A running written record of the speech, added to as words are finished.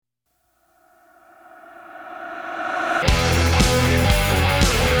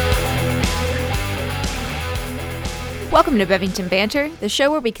Welcome to Bevington Banter, the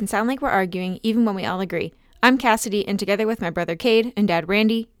show where we can sound like we're arguing even when we all agree. I'm Cassidy, and together with my brother Cade and dad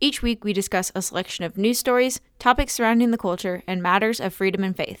Randy, each week we discuss a selection of news stories, topics surrounding the culture, and matters of freedom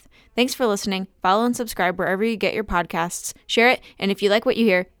and faith. Thanks for listening. Follow and subscribe wherever you get your podcasts. Share it, and if you like what you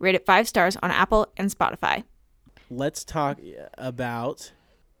hear, rate it 5 stars on Apple and Spotify. Let's talk about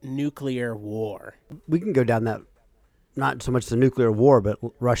nuclear war. We can go down that, not so much the nuclear war, but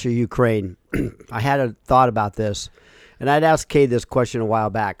Russia-Ukraine. I had a thought about this, and I'd asked Cade this question a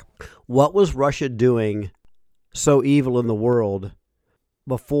while back. What was Russia doing so evil in the world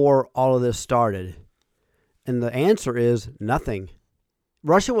before all of this started? And the answer is nothing.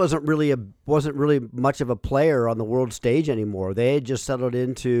 Russia wasn't really much of a player on the world stage anymore. They had just settled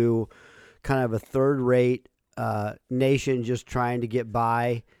into kind of a third-rate nation, just trying to get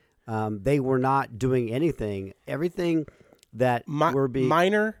by. They were not doing anything. Everything that were being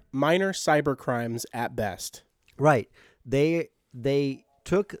minor cyber crimes at best. Right. They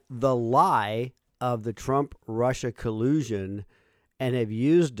took the lie of the Trump-Russia collusion and have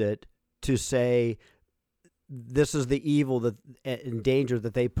used it to say this is the evil and danger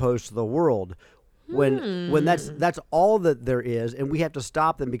that they pose to the world. When that's all that there is, and we have to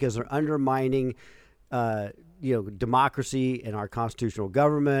stop them because they're undermining democracy and our constitutional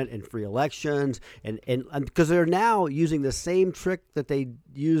government and free elections, and because they're now using the same trick that they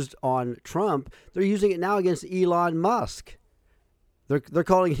used on Trump, they're using it now against Elon Musk. They're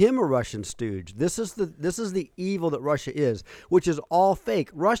calling him a Russian stooge. This is the evil that Russia is, which is all fake.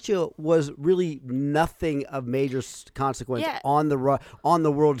 Russia was really nothing of major consequence on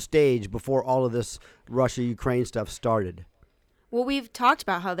the world stage before all of this Russia-Ukraine stuff started. Well, we've talked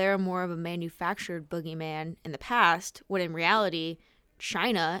about how they're more of a manufactured boogeyman in the past, when in reality,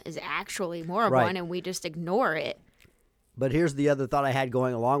 China is actually more of one, and we just ignore it. But here's the other thought I had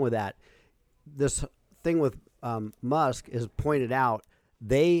going along with that. This thing with Musk is pointed out,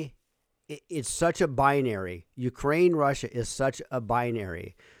 it's such a binary. Ukraine, Russia is such a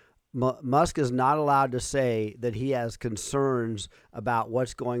binary. Musk is not allowed to say that he has concerns about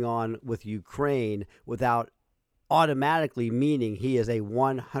what's going on with Ukraine without automatically meaning he is a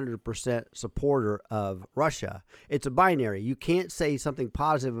 100% supporter of Russia. It's a binary. You can't say something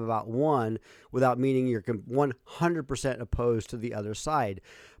positive about one without meaning you're 100% opposed to the other side.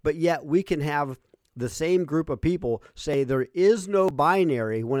 But yet we can have the same group of people say there is no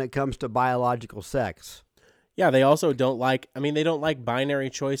binary when it comes to biological sex. Yeah, they also don't like binary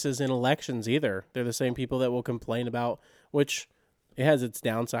choices in elections either. They're the same people that will complain about, which it has its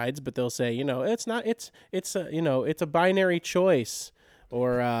downsides, but they'll say, it's a binary choice,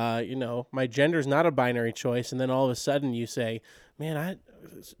 or my gender's not a binary choice, and then all of a sudden you say, man,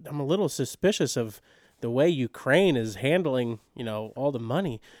 I'm a little suspicious of the way Ukraine is handling, all the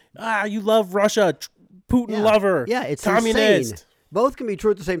money. You love Russia, Putin lover. Yeah, it's communist. Insane. Both can be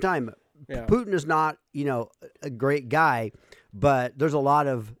true at the same time. Yeah. Putin is not, a great guy, but there's a lot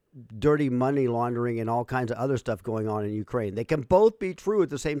of dirty money laundering and all kinds of other stuff going on in Ukraine. They can both be true at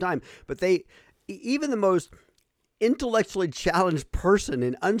the same time, but even the most intellectually challenged person,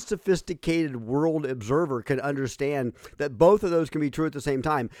 an unsophisticated world observer, can understand that both of those can be true at the same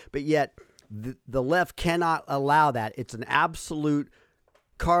time, but yet the left cannot allow that. It's an absolute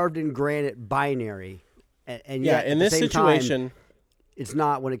carved in granite binary. And yet, in this situation, time, it's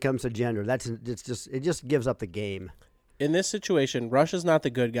not when it comes to gender. It just gives up the game. In this situation, Russia's not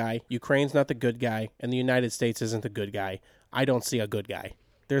the good guy, Ukraine's not the good guy, and the United States isn't the good guy. I don't see a good guy.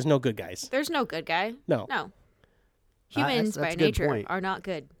 There's no good guys. There's no good guy. No. Humans that's by nature are not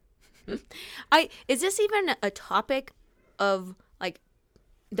good. Is this even a topic of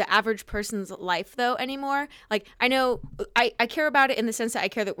the average person's life though anymore? I know I care about it in the sense that I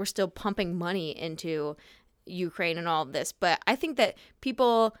care that we're still pumping money into Ukraine and all of this, but I think that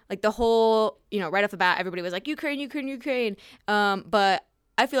people the whole right off the bat everybody was like Ukraine, but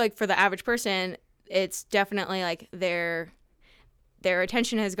I feel like for the average person it's definitely their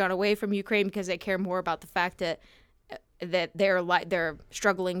attention has gone away from Ukraine because they care more about the fact that they're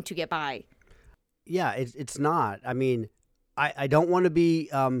struggling to get by. Yeah, it's not. I mean, I don't want to be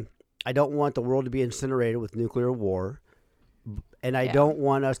I don't want the world to be incinerated with nuclear war, and I don't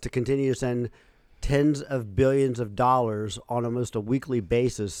want us to continue to send tens of billions of dollars on almost a weekly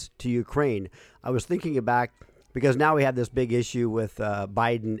basis to Ukraine. I was thinking back, because now we have this big issue with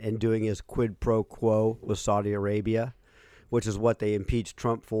Biden and doing his quid pro quo with Saudi Arabia, which is what they impeached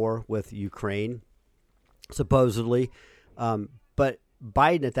Trump for with Ukraine, supposedly. But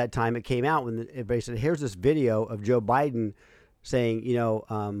Biden at that time, it came out when everybody said, here's this video of Joe Biden saying,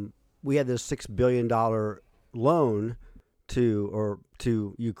 we had this $6 billion loan to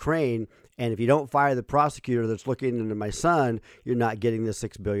Ukraine, and if you don't fire the prosecutor that's looking into my son, you're not getting the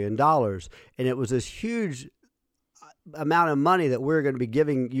 $6 billion. And it was this huge amount of money that we're going to be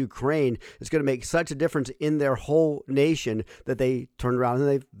giving Ukraine. It's going to make such a difference in their whole nation that they turned around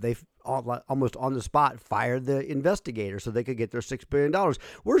and they almost on the spot fired the investigator so they could get their $6 billion.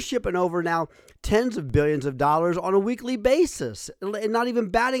 We're shipping over now tens of billions of dollars on a weekly basis and not even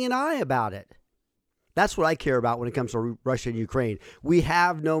batting an eye about it. That's what I care about when it comes to Russia and Ukraine. We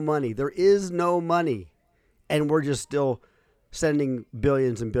have no money. There is no money. And we're just still sending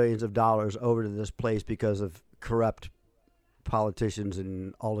billions and billions of dollars over to this place because of corrupt politicians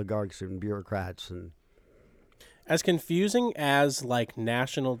and oligarchs and bureaucrats. And as confusing as like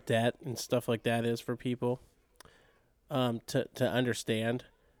national debt and stuff like that is for people to understand,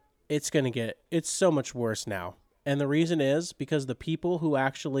 it's so much worse now. And the reason is because the people who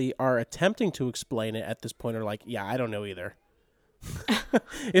actually are attempting to explain it at this point are like, yeah, I don't know either.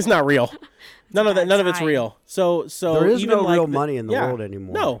 It's not real. None of it's real. So there is even no like real money in the world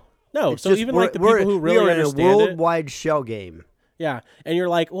anymore. No. It's so just, even like the people who really we are understand in a worldwide shell game. Yeah. And you're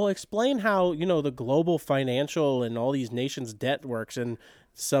like, well, explain how, the global financial and all these nations' debt works, and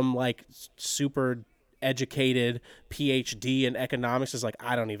some like super educated PhD in economics is like,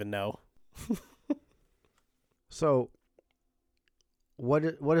 I don't even know. So what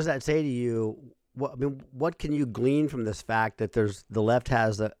does that say to you? What can you glean from this fact that the left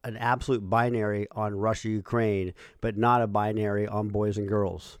has an absolute binary on Russia, Ukraine, but not a binary on boys and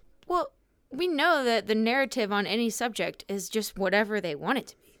girls? Well, we know that the narrative on any subject is just whatever they want it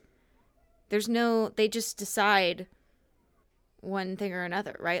to be. They just decide one thing or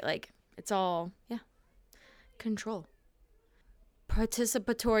another, right? Like, it's all, control.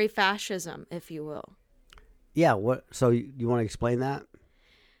 Participatory fascism, if you will. Yeah, so you want to explain that?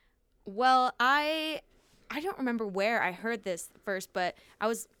 Well, I don't remember where I heard this first, but I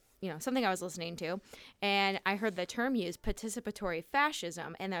was, something I was listening to, and I heard the term used, participatory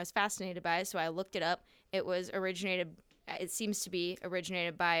fascism, and I was fascinated by it, so I looked it up. It seems to be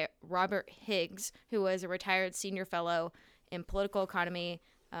originated by Robert Higgs, who was a retired senior fellow in political economy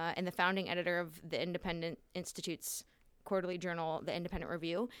and the founding editor of the Independent Institute's quarterly journal, The Independent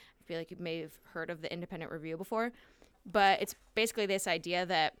Review. I feel like you may have heard of The Independent Review before, but it's basically this idea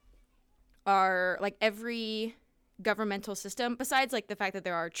that every governmental system, besides like the fact that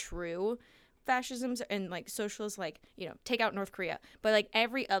there are true fascisms and like socialists, like, take out North Korea, but like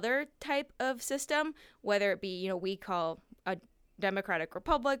every other type of system, whether it be, we call a democratic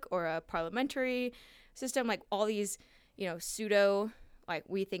republic or a parliamentary system, like all these, pseudo, like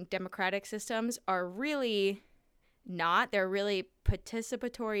we think democratic systems are really not. They're really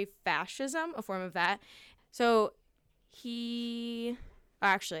participatory fascism, a form of that. So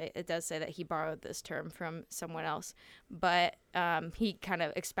actually, it does say that he borrowed this term from someone else, but he kind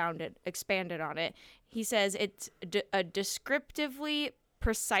of expanded on it. He says it's a descriptively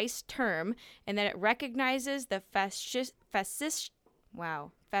precise term, and that it recognizes the fascistic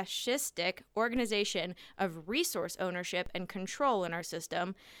organization of resource ownership and control in our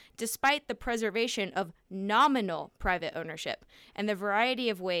system, despite the preservation of nominal private ownership and the variety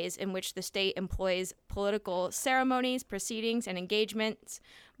of ways in which the state employs political ceremonies, proceedings, and engagements,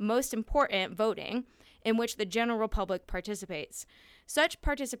 most important, voting, in which the general public participates. Such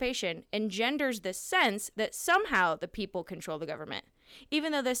participation engenders the sense that somehow the people control the government,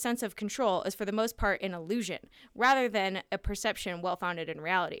 even though this sense of control is for the most part an illusion, rather than a perception well-founded in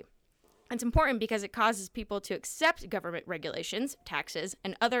reality. It's important because it causes people to accept government regulations, taxes,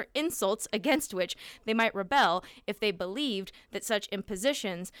 and other insults against which they might rebel if they believed that such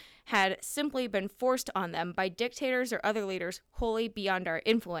impositions had simply been forced on them by dictators or other leaders wholly beyond our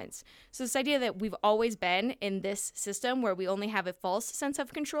influence. So this idea that we've always been in this system where we only have a false sense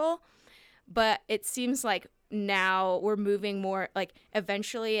of control, but it seems like now we're moving more, like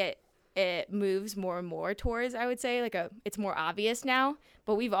eventually it moves more and more towards, I would say, it's more obvious now,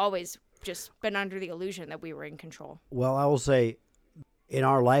 but we've always just been under the illusion that we were in control. Well, I will say, in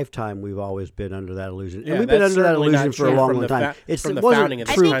our lifetime, we've always been under that illusion. Yeah, and we've been under that illusion for a long time. It wasn't founding of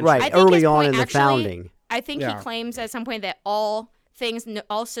this true, country. right, early on in the founding. I think he claims at some point that all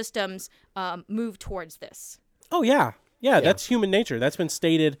systems move towards this. Oh, yeah. Yeah, that's human nature. That's been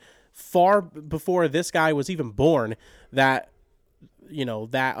stated far before this guy was even born, that,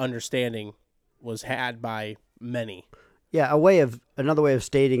 that understanding was had by many. Yeah, another way of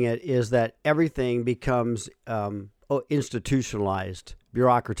stating it is that everything becomes institutionalized,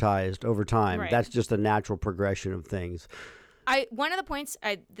 bureaucratized over time. Right. That's just a natural progression of things. One of the points,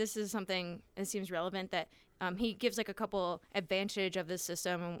 this is something that seems relevant, that he gives like a couple advantage of this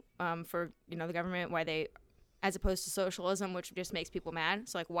system for the government, why they as opposed to socialism, which just makes people mad.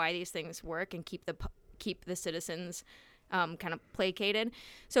 So like why these things work and keep the citizens kind of placated.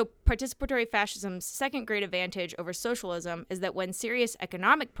 So participatory fascism's second great advantage over socialism is that when serious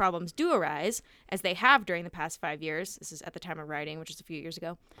economic problems do arise, as they have during the past 5 years, this is at the time of writing, which is a few years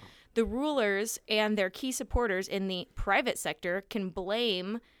ago, the rulers and their key supporters in the private sector can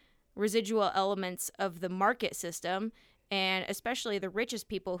blame residual elements of the market system, and especially the richest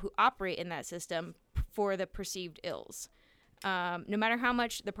people who operate in that system, for the perceived ills. No matter how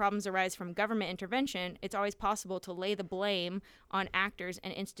much the problems arise from government intervention, it's always possible to lay the blame on actors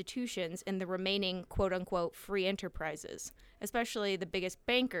and institutions in the remaining quote-unquote free enterprises, especially the biggest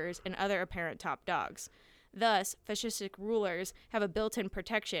bankers and other apparent top dogs. Thus, fascistic rulers have a built-in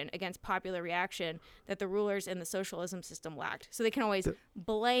protection against popular reaction that the rulers in the socialism system lacked. So they can always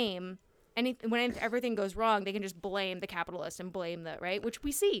blame when everything goes wrong, they can just blame the capitalists and blame the, right? Which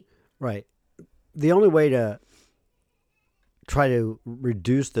we see. Right. The only way to try to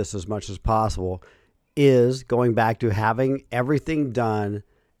reduce this as much as possible is going back to having everything done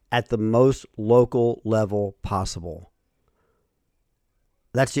at the most local level possible.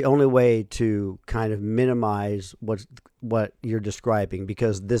 That's the only way to kind of minimize what you're describing,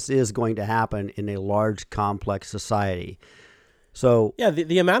 because this is going to happen in a large, complex society. So yeah,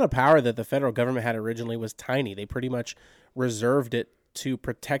 the amount of power that the federal government had originally was tiny. They pretty much reserved it to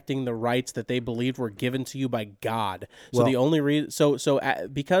protecting the rights that they believed were given to you by God. So Well, the only reason,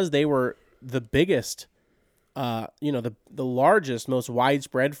 because they were the biggest, the largest, most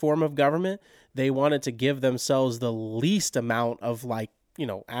widespread form of government, they wanted to give themselves the least amount of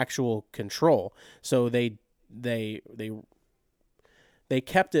actual control. So they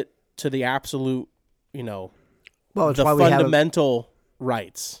kept it to the absolute, well, it's the why we have fundamental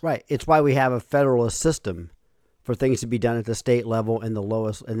rights. right. It's why we have a federalist system for things to be done at the state level and the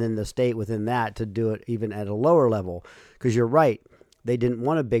lowest, and then the state within that to do it even at a lower level. Because you're right, they didn't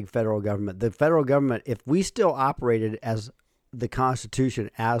want a big federal government. The federal government, if we still operated as the Constitution,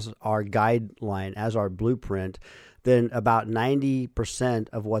 as our guideline, as our blueprint, then about 90%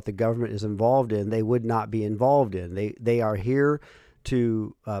 of what the government is involved in, they would not be involved in. They are here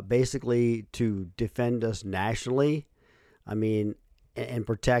to basically to defend us nationally. I mean, and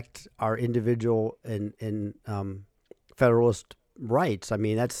protect our individual and federalist rights. I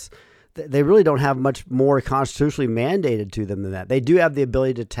mean, they really don't have much more constitutionally mandated to them than that. They do have the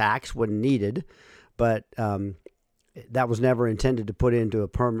ability to tax when needed, but that was never intended to put into a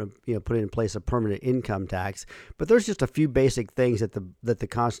permanent, put in place a permanent income tax. But there's just a few basic things that the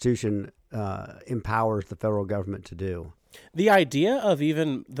Constitution empowers the federal government to do. The idea of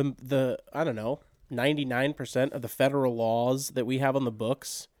even the 99% of the federal laws that we have on the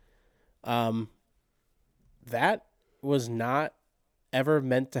books, that was not ever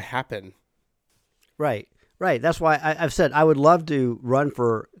meant to happen. Right. That's why I've said I would love to run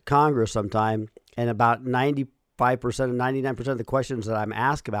for Congress sometime, and about 95% and 99% of the questions that I'm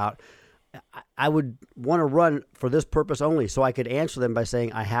asked about, I would want to run for this purpose only, so I could answer them by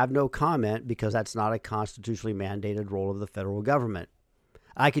saying I have no comment, because that's not a constitutionally mandated role of the federal government.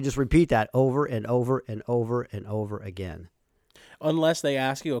 I could just repeat that over and over and over and over again. Unless they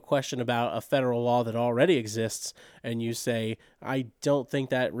ask you a question about a federal law that already exists, and you say, I don't think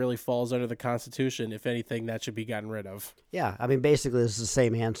that really falls under the Constitution. If anything, that should be gotten rid of. Yeah, I mean, basically, it's the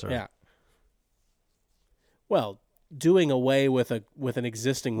same answer. Yeah. Well, doing away with an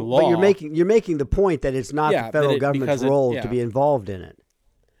existing law. But you're making the point that it's not the federal government's role to be involved in it.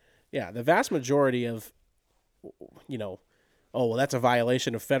 Yeah, the vast majority of, oh, well, that's a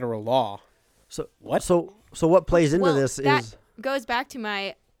violation of federal law. So what? So what plays into this that is goes back to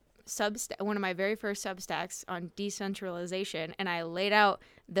my one of my very first Substacks on decentralization, and I laid out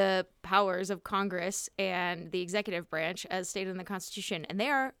the powers of Congress and the executive branch as stated in the Constitution, and they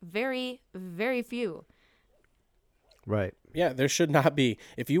are very, very few. right. Yeah, there should not be.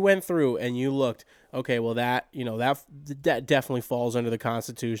 If you went through and you looked, okay, well that definitely falls under the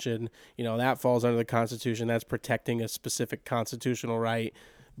Constitution. That falls under the Constitution. That's protecting a specific constitutional right.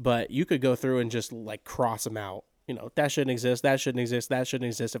 But you could go through and just cross them out. That shouldn't exist. That shouldn't exist. That shouldn't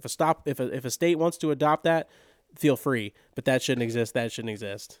exist. If a state wants to adopt that, feel free. But that shouldn't exist. That shouldn't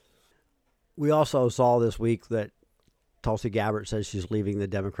exist. We also saw this week that Tulsi Gabbard says she's leaving the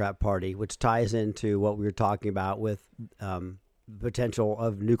Democrat Party, which ties into what we were talking about with potential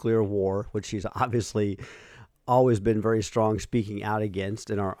of nuclear war, which she's obviously always been very strong speaking out against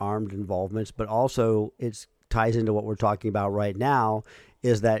in our armed involvements. But also it ties into what we're talking about right now,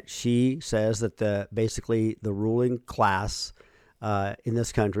 is that she says that basically the ruling class in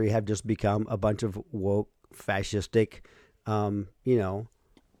this country have just become a bunch of woke, fascistic,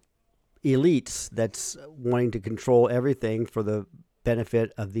 elites that's wanting to control everything for the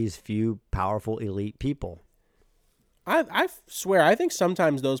benefit of these few powerful elite people. I swear, I think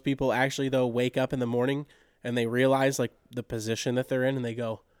sometimes those people actually, though, wake up in the morning and they realize like the position that they're in and they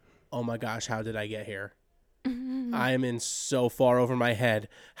go, oh my gosh, how did I get here? I am in so far over my head.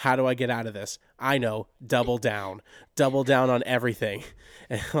 How do I get out of this? I know. Double down on everything.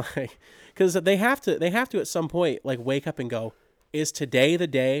 And like, because they have to at some point like wake up and go, is today the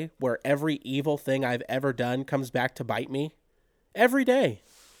day where every evil thing I've ever done comes back to bite me? Every day.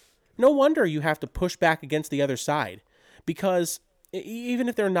 No wonder you have to push back against the other side, because even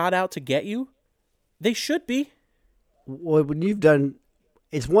if they're not out to get you, they should be. Well, when you've done,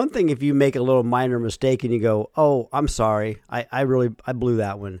 it's one thing if you make a little minor mistake and you go, oh, I'm sorry, I blew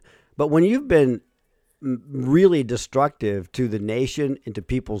that one. But when you've been really destructive to the nation and to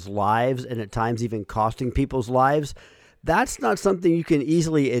people's lives, and at times even costing people's lives, that's not something you can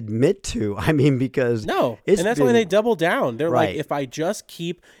easily admit to. I mean, because no, and that's why they double down. They're right. like, if I just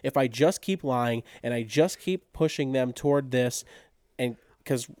keep lying and I just keep pushing them toward this, and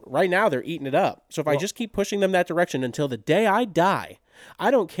because right now they're eating it up. So if I just keep pushing them that direction until the day I die, I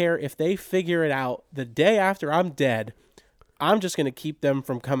don't care if they figure it out the day after I'm dead. I'm just going to keep them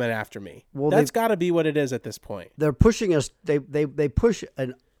from coming after me. Well, that's got to be what it is at this point. They're pushing us. They push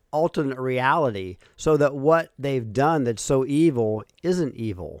an alternate reality so that what they've done that's so evil isn't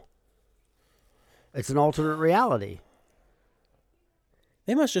evil. It's an alternate reality.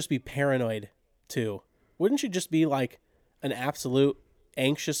 They must just be paranoid too. Wouldn't you just be like an absolute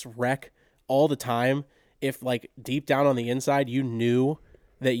anxious wreck all the time if like deep down on the inside you knew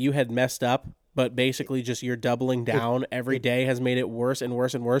that you had messed up, but basically just you're doubling down every day has made it worse and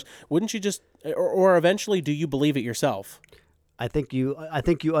worse and worse? Wouldn't you just, or eventually do you believe it yourself? I think you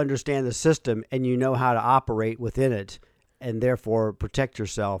understand the system and you know how to operate within it, and therefore protect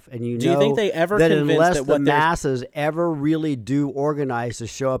yourself. And do you think they ever that convinced unless that the masses ever really do organize to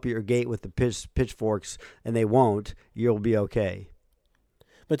show up at your gate with the pitchforks, and they won't, you'll be okay.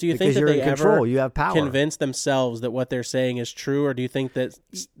 But do you because think that you're they in control, ever you have power. Convince themselves that what they're saying is true, or do you think that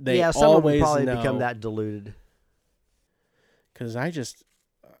they some always of them probably know? become that deluded? Because I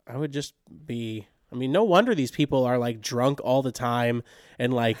would just be. I mean, no wonder these people are like drunk all the time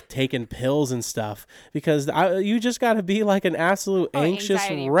and like taking pills and stuff, because you just got to be like an absolute anxious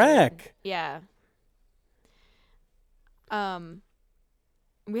wreck. Yeah.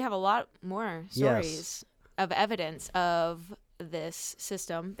 We have a lot more stories of evidence of this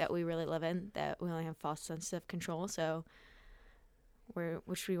system that we really live in, that we only have false sense of control. So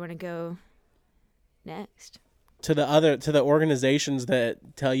which we want to go next? To the organizations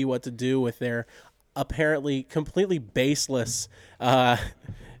that tell you what to do with their apparently completely baseless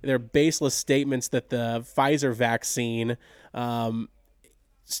statements that the Pfizer vaccine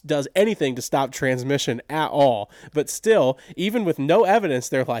does anything to stop transmission at all. But still, even with no evidence,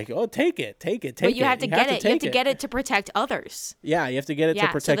 they're like, oh, take it. But you have to get it. You have to get it to protect others. Yeah, you have to get it to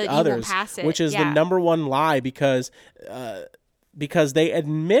protect so that others, you won't pass it. which is the number one lie, because they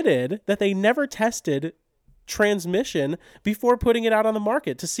admitted that they never tested transmission before putting it out on the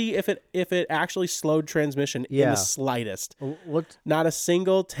market to see if it actually slowed transmission in the slightest. Not a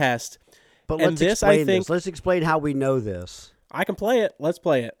single test. But let's explain this. Let's explain how we know this. I can play it. Let's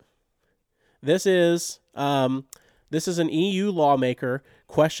play it. This is an EU lawmaker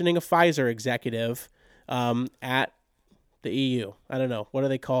questioning a Pfizer executive at the EU. I don't know. What do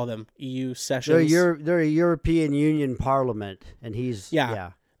they call them? EU sessions? They're a European Union Parliament, and he's...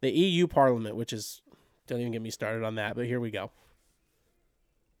 the EU Parliament, which is... Don't even get me started on that, but here we go.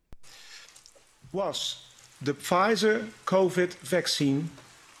 Was the Pfizer COVID vaccine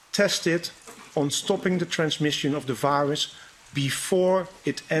tested on stopping the transmission of the virus before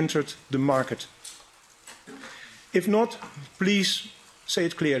it entered the market? If not, please say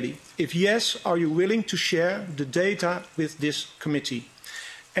it clearly. If yes, are you willing to share the data with this committee?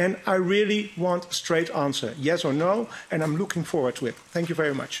 And I really want a straight answer, yes or no, and I'm looking forward to it. Thank you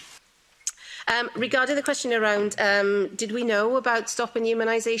very much. Regarding the question around, did we know about stopping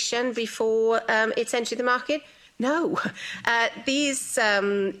immunisation before it's entered the market? No.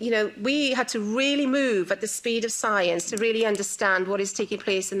 We had to really move at the speed of science to really understand what is taking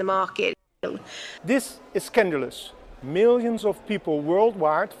place in the market. This is scandalous. Millions of people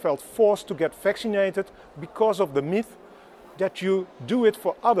worldwide felt forced to get vaccinated because of the myth that you do it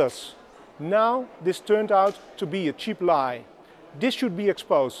for others. Now this turned out to be a cheap lie. This should be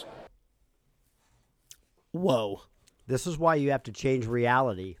exposed. Whoa. This is why you have to change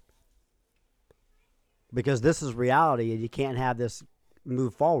reality. Because this is reality, and you can't have this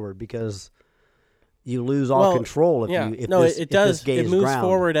move forward, because you lose all control if yeah. you if no, this, it if does. this gains It moves ground.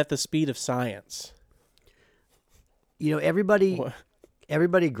 forward at the speed of science. You know, everybody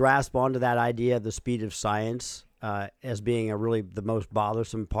What? grasp onto that idea of the speed of science as being the most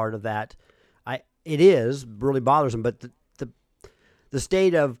bothersome part of that. It is really bothersome, but the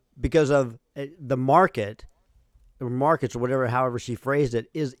state of, because of the market or markets or whatever, however she phrased it,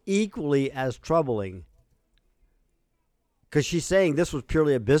 is equally as troubling. Because she's saying this was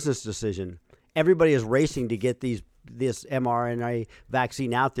purely a business decision. Everybody is racing to get this mRNA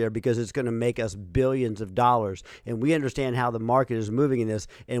vaccine out there because it's going to make us billions of dollars. And we understand how the market is moving in this,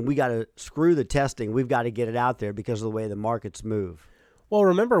 and we got to screw the testing. We've got to get it out there because of the way the markets move. Well,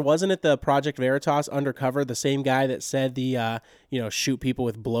 remember, wasn't it the Project Veritas undercover, the same guy that said the, shoot people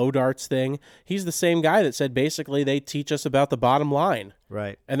with blow darts thing? He's the same guy that said basically they teach us about the bottom line.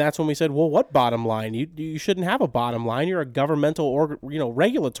 Right. And that's when we said, well, what bottom line? You shouldn't have a bottom line. You're a governmental or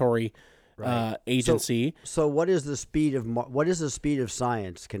regulatory agency. So what is the speed of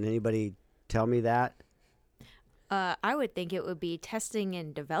science? Can anybody tell me that? I would think it would be testing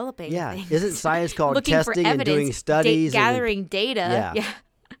and developing. Yeah, things. isn't science called Looking for testing and evidence, doing studies, gathering data? Yeah.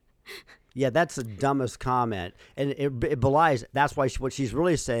 Yeah, that's the dumbest comment, and it belies. That's why what she's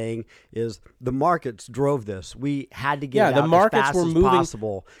really saying is the markets drove this. We had to get it the out markets as fast were as moving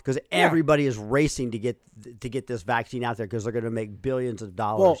possible because everybody is racing to get this vaccine out there because they're going to make billions of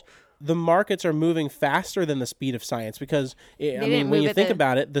dollars. Well, the markets are moving faster than the speed of science because, when you think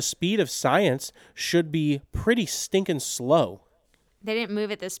about it, the speed of science should be pretty stinking slow. They didn't move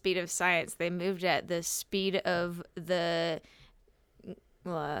at the speed of science. They moved at the speed of the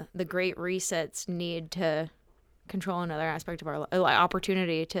Great Reset's need to control another aspect of our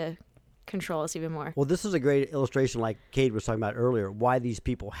opportunity to control us even more. Well, this is a great illustration, like Cade was talking about earlier, why these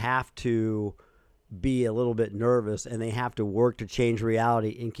people have to be a little bit nervous and they have to work to change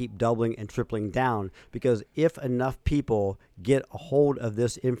reality and keep doubling and tripling down, because if enough people get a hold of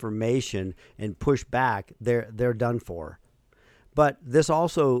this information and push back, they're done for. But this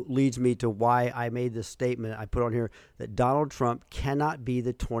also leads me to why I made this statement I put on here that Donald Trump cannot be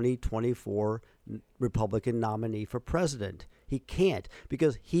the 2024 Republican nominee for president. He can't,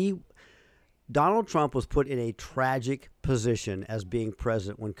 because Donald Trump was put in a tragic position as being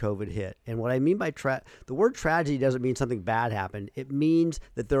president when COVID hit. And what I mean by the word tragedy doesn't mean something bad happened. It means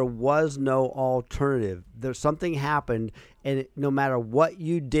that there was no alternative. There's something happened, and no matter what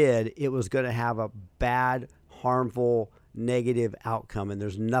you did, it was going to have a bad, harmful, negative outcome, and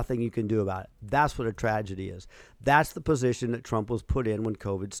there's nothing you can do about it. That's what a tragedy is. That's the position that Trump was put in when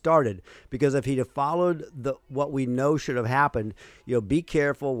COVID started. Because if he'd have followed what we know should have happened, be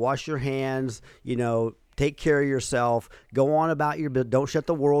careful, wash your hands, take care of yourself, go on about your business, don't shut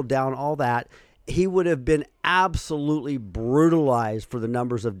the world down, all that, he would have been absolutely brutalized for the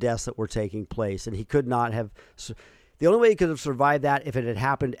numbers of deaths that were taking place, and he could not have. The only way he could have survived that if it had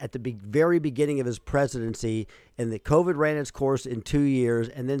happened at the very beginning of his presidency, and the COVID ran its course in 2 years,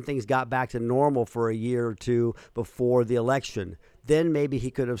 and then things got back to normal for a year or two before the election. Then maybe he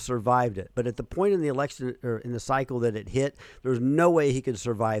could have survived it. But at the point in the election, or in the cycle that it hit, there's no way he could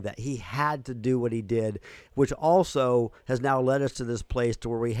survive that. He had to do what he did, which also has now led us to this place to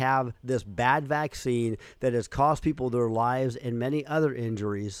where we have this bad vaccine that has cost people their lives and many other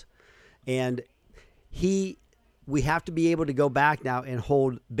injuries. And we have to be able to go back now and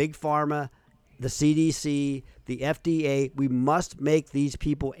hold Big Pharma, the CDC, the FDA. We must make these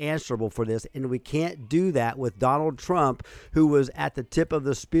people answerable for this, and we can't do that with Donald Trump, who was at the tip of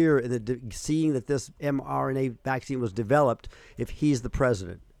the spear in seeing that this mRNA vaccine was developed, if he's the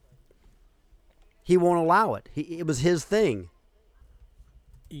president. He won't allow it. It was his thing.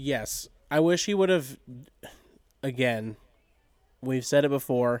 Yes. I wish he would have, again, we've said it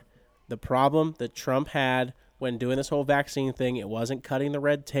before, the problem that Trump had when doing this whole vaccine thing, it wasn't cutting the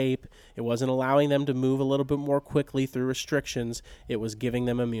red tape. It wasn't allowing them to move a little bit more quickly through restrictions. It was giving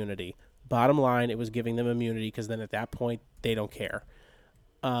them immunity. Bottom line, it was giving them immunity because then at that point, they don't care.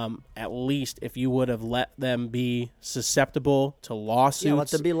 At least if you would have let them be susceptible to lawsuits, let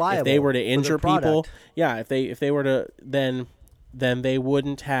them be liable if they were to injure for their people, product. if they were to, then they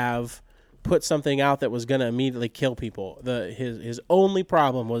wouldn't have put something out that was going to immediately kill people. His only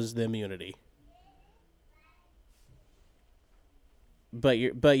problem was the immunity.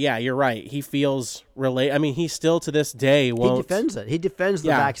 But yeah, you're right. He feels he still to this day won't. He defends it. He defends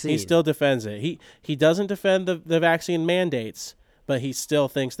the vaccine. He still defends it. He doesn't defend the vaccine mandates, but he still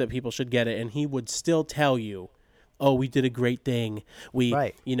thinks that people should get it, and he would still tell you, "Oh, we did a great thing. We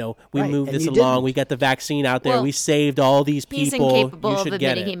moved this along. Didn't. We got the vaccine out there. Well, we saved all these people. He's incapable you of should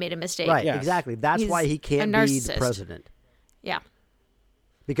get admitting it." he made a mistake. Right, Yes. exactly. That's He's why he a can't be the narcissist. president. Yeah.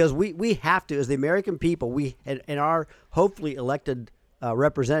 Because we have to, as the American people, and our hopefully elected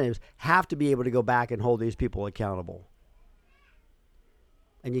representatives have to be able to go back and hold these people accountable.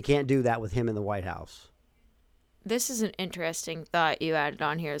 And you can't do that with him in the White House. This is an interesting thought you added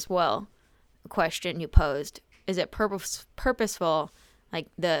on here as well. A question you posed. Is it purposeful, like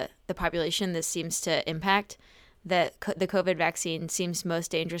the population this seems to impact, that the COVID vaccine seems most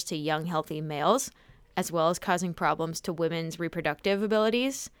dangerous to young, healthy males, as well as causing problems to women's reproductive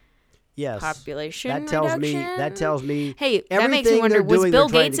abilities? Yes. Population That tells reduction? me. Hey, that makes me everything wonder, they're was doing, Bill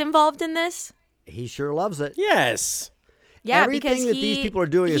they're trying Gates to- involved in this? He sure loves it. Yes. Yeah, Everything because that these people are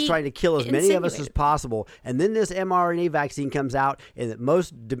doing is trying to kill as many of us as insinuated. possible. And then this mRNA vaccine comes out, and it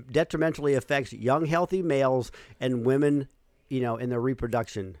most detrimentally affects young, healthy males and women, in their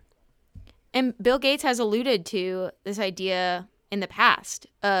reproduction. And Bill Gates has alluded to this idea in the past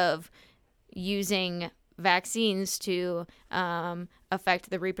of using vaccines to affect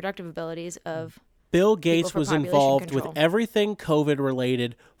the reproductive abilities of Bill Gates for was population involved control. with everything COVID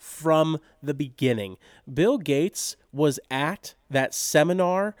related from the beginning. Bill Gates was at that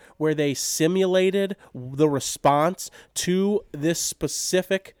seminar where they simulated the response to this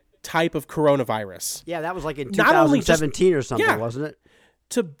specific type of coronavirus. Yeah, that was like in Not only just- 2017 or something, yeah. wasn't it?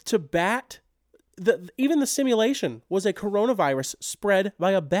 To bat, even the simulation was a coronavirus spread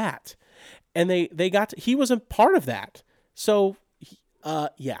by a bat. And he was a part of that. So,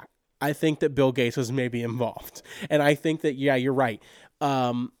 yeah. I think that Bill Gates was maybe involved. And I think that, yeah, you're right.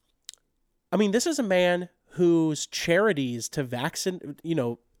 This is a man whose charities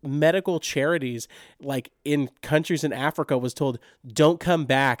to medical charities, like in countries in Africa, was told, don't come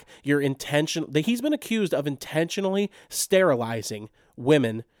back. He's been accused of intentionally sterilizing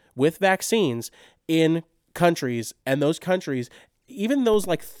women with vaccines in countries. And those countries, even those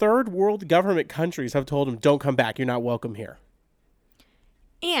like third world government countries, have told him, don't come back. You're not welcome here.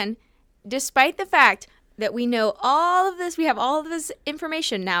 And despite the fact that we know all of this, we have all of this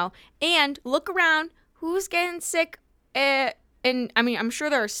information now, and look around, who's getting sick? And I'm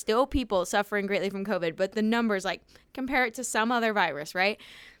sure there are still people suffering greatly from COVID, but the numbers, like, compare it to some other virus, right?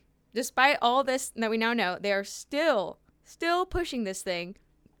 Despite all this that we now know, they are still pushing this thing,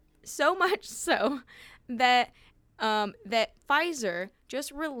 so much so that that Pfizer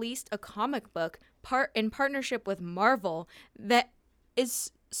just released a comic book in partnership with Marvel that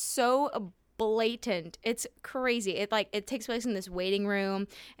is so blatant. It's crazy. It takes place in this waiting room,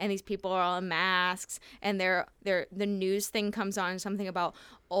 and these people are all in masks, and the news thing comes on, something about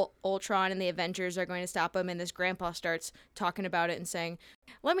Ultron and the Avengers are going to stop him, and this grandpa starts talking about it and saying,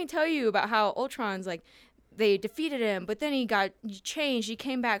 let me tell you about how Ultron's like, they defeated him, but then he got changed. He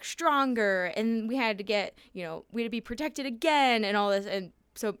came back stronger, and we had to be protected again, and all this, and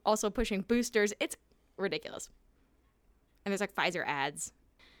so also pushing boosters. It's ridiculous. And there's like Pfizer ads.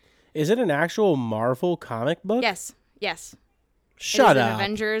 Is it an actual Marvel comic book? Yes. Shut It is up. an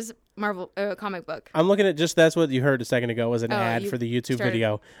Avengers Marvel comic book. I'm looking at that's what you heard a second ago was an ad you for the YouTube started-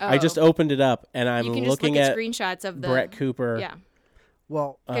 video. oh. I just opened it up and I'm You can just looking look at at screenshots of the Brett Cooper. Yeah.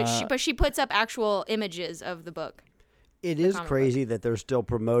 Well, But she puts up actual images of the book. it is comic crazy that they're still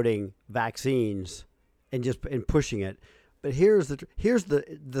promoting vaccines and pushing it. But here's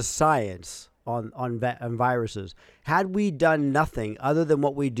the science on viruses. Had we done nothing other than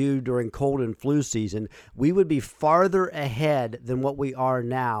what we do during cold and flu season, we would be farther ahead than what we are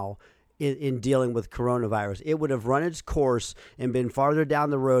now in dealing with coronavirus. It would have run its course and been farther down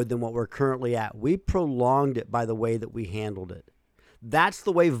the road than what we're currently at. We prolonged it by the way that we handled it. That's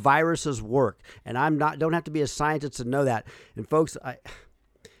the way viruses work, and don't have to be a scientist to know that. And folks,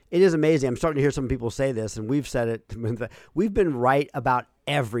 it is amazing. I'm starting to hear some people say this, and we've said it. We've been right about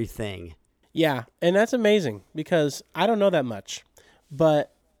everything. Yeah, and that's amazing because I don't know that much.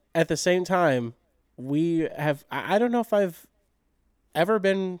 But at the same time, I don't know if I've ever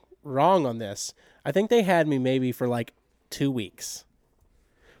been wrong on this. I think they had me maybe for like 2 weeks.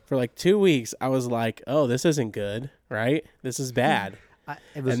 For like 2 weeks, I was like, oh, this isn't good, right? This is bad.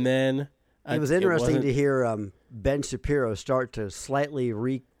 It was interesting to hear Ben Shapiro start to slightly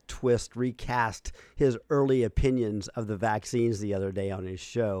recast his early opinions of the vaccines the other day on his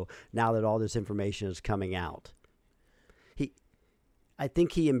show, now that all this information is coming out. I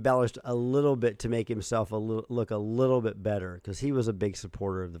think he embellished a little bit to make himself look a little bit better, because he was a big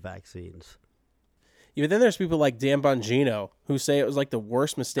supporter of the vaccines. Yeah, but then there's people like Dan Bongino who say it was like the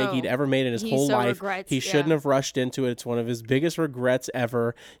worst mistake he'd ever made in his whole life. He shouldn't have rushed into it. It's one of his biggest regrets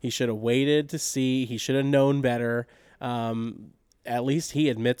ever. He should have waited to see. He should have known better. At least he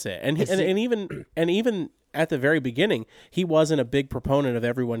admits it. And even at the very beginning, he wasn't a big proponent of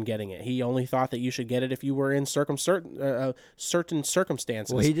everyone getting it. He only thought that you should get it if you were in certain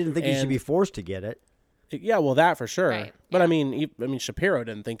circumstances. Well, he didn't think you should be forced to get it. Yeah, well, that for sure. Right, But yeah. I mean, Shapiro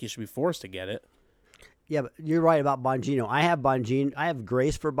didn't think you should be forced to get it. Yeah, but you're right about Bongino. I have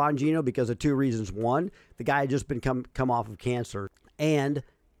grace for Bongino because of two reasons. One, the guy had just been come off of cancer, and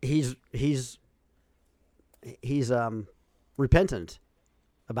he's repentant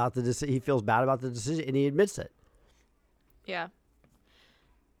about the decision. He feels bad about the decision, and he admits it. Yeah.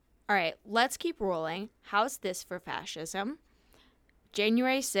 All right, let's keep rolling. How's this for fascism?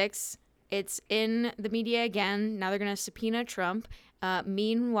 January 6th, it's in the media again. Now they're going to subpoena Trump.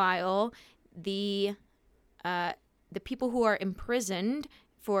 Meanwhile, the people who are imprisoned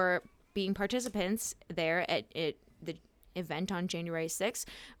for being participants there at the event on January 6th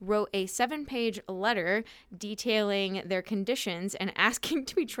wrote a 7-page letter detailing their conditions and asking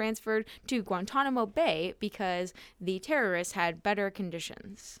to be transferred to Guantanamo Bay because the terrorists had better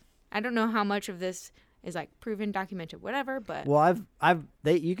conditions. I don't know how much of this is like proven, documented, whatever, but Well,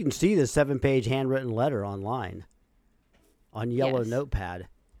 you can see the 7-page handwritten letter online on yellow Yes. notepad.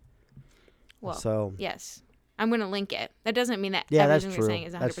 well, So yes. I'm going to link it. That doesn't mean that Yeah, that's everything true. you're saying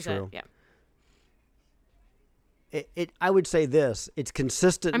is 100%. That's true. Yeah. I would say this: it's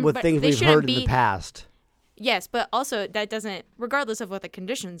consistent with but things they we've shouldn't heard in the be- past. Yes, but also that doesn't, regardless of what the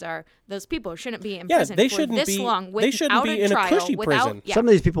conditions are, those people shouldn't be in Yeah, prison they for shouldn't this be- long they shouldn't without be a in a trial, cushy without, prison. yeah. Some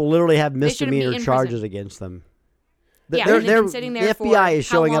of these people literally have They shouldn't be misdemeanor in charges prison. against them. Yeah, They're- and they've been sitting there the for FBI is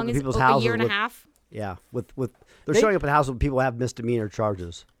how showing up long at is people's a houses year and a with- half. Yeah, they're They- showing up at houses when people have misdemeanor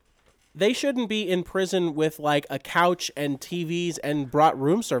charges. They shouldn't be in prison with like a couch and TVs and brought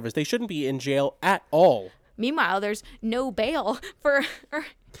room service. They shouldn't be in jail at all. Meanwhile, there's no bail for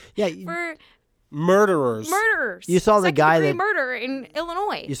Yeah, for Murderers. murderers. You saw the guy Second-degree that- murder in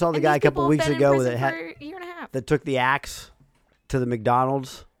Illinois. You saw the And guy these a couple people have weeks been in ago prison that had- for a year and a half. that took the axe to the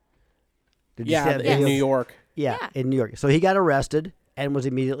McDonald's. Did you see Yeah, that in video? New York. Yeah, Yeah. in New York. So he got arrested and was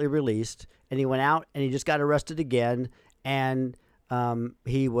immediately released. And he went out and he just got arrested again, and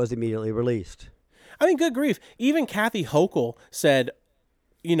he was immediately released. I mean, good grief. Even Kathy Hochul said,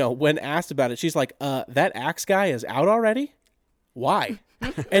 when asked about it, she's like, that axe guy is out already? Why?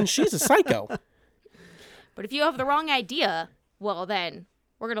 And she's a psycho. But if you have the wrong idea, well, then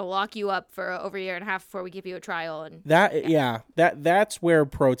we're going to lock you up for over a year and a half before we give you a trial. And That's where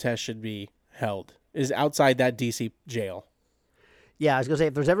protests should be held, is outside that DC jail. Yeah, I was going to say,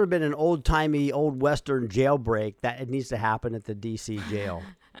 if there's ever been an old-timey, old Western jailbreak, that it needs to happen at the D.C. jail.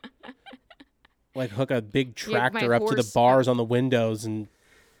 Like hook a big Yeah, my tractor up to the horse- bars on the windows and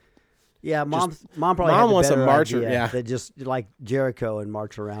Yeah, mom probably Mom had the wants a better marcher, idea yeah. that just like Jericho and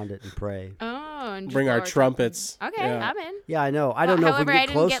march around it and pray. oh, and just bring our blow trumpets. Okay, Yeah. I'm in. Yeah, I know. I don't know However, if we get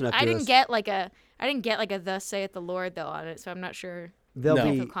close enough to I didn't this. get like a "Thus saith the Lord" though on it, so I'm not sure. They'll No.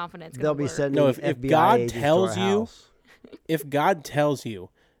 I be feel confident it's they'll gonna be work. sending No, if FBI God agents to tells our you- house. If God tells you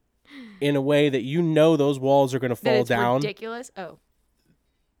in a way that those walls are going to That fall it's down, ridiculous. Oh,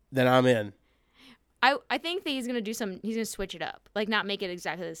 then I'm in. I think that he's gonna do some. He's gonna switch it up, like not make it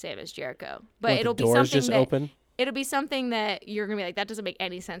exactly the same as Jericho, but What, it'll the be doors something just that open? it'll be something that you're gonna be like, that doesn't make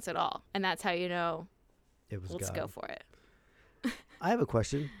any sense at all, and that's how you know. It was Let's God. go for it. I have a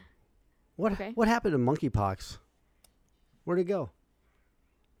question. What Okay. what happened to monkeypox? Where'd it go?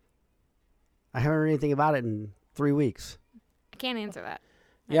 I haven't heard anything about it in 3 weeks. I can't answer that.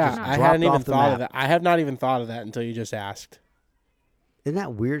 Yeah, not. I Dropped hadn't even off the thought of map. that. I have not even thought of that until you just asked. Isn't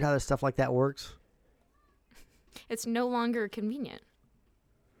that weird how stuff like that works? It's no longer convenient.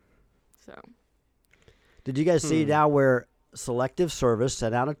 So Did you guys see now where Selective Service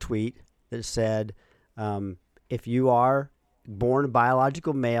sent out a tweet that said, if you are born a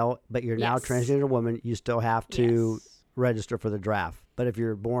biological male but you're now Yes. transgender woman, you still have to Yes. register for the draft. But if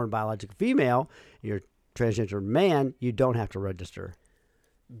you're born biological female, you're transgender man, you don't have to register.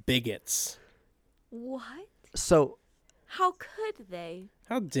 Bigots. what? So How could they?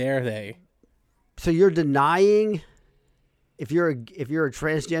 How dare they? So you're denying, if you're a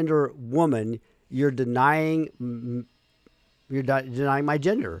transgender woman, you're denying denying my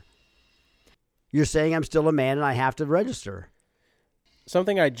gender. You're saying I'm still a man and I have to register.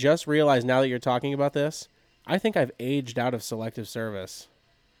 Something I just realized now that you're talking about this, I think I've aged out of Selective Service.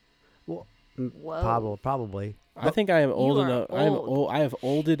 Well, Whoa. probably. I think I am old are enough. I am old. old. I have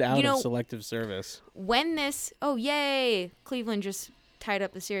olded out You know- of Selective Service. When this, oh yay, Cleveland just tied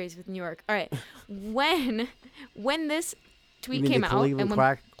up the series with New York. All right, when this You tweet mean came the out, Cleveland, and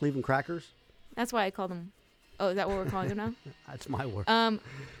when, Cleveland Crackers? that's why I called them. Oh, is that what we're calling them now? That's my word.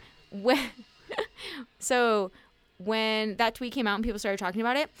 When so when that tweet came out and people started talking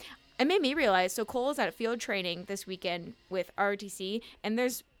about it, it made me realize. So Cole is at a field training this weekend with ROTC, and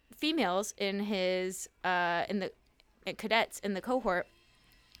there's females in his cadets in the cohort,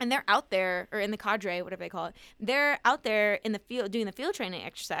 and they're out there, or in the cadre, whatever they call it. They're out there in the field doing the field training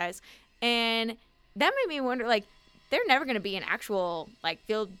exercise, and that made me wonder, like, they're never going to be an actual like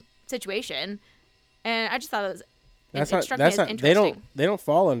field situation, and I just thought it was. It struck me as interesting. They don't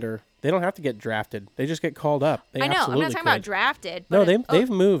fall under. They don't have to get drafted. They just get called up. They I know. I'm not talking about could. drafted. No, But they've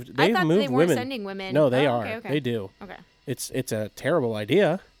moved. They've I thought moved they weren't women. sending women. No, they Oh, are. okay. They do. Okay. It's a terrible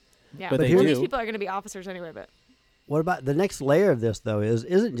idea. Yeah, But they well, do. these people are going to be officers anyway. But What about the next layer of this, though?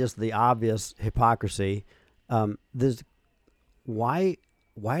 Isn't just the obvious hypocrisy. There's why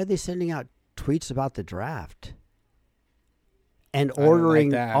are they sending out tweets about the draft and I don't like ordering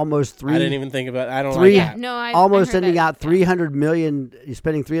that. almost three? I didn't even think about. I don't three- like that. no, I almost I heard sending that. out $300 million,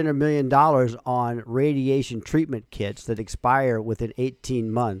 spending $300 million on radiation treatment kits that expire within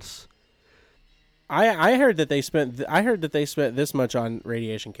 18 months. I heard that they spent. I heard that they spent this much on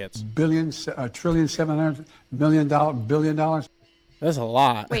radiation kits. $700 billion. That's a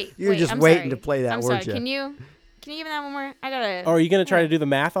lot. Wait, You're just I'm waiting sorry. to play that, I'm weren't sorry. you? Can you give me that one more? I gotta. Oh, are you gonna try to do the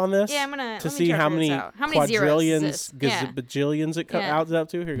math on this? Yeah, I'm gonna- to let me see try to how figure many this out. How many zeros is this? quadrillions, Yeah. bajillions it Yeah. adds up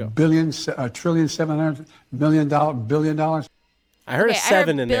to. Here you go. $700 billion. I heard a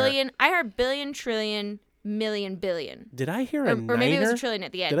seven in billion, I heard billion, trillion, million, billion. there. Did I hear a Or niner? maybe it was a trillion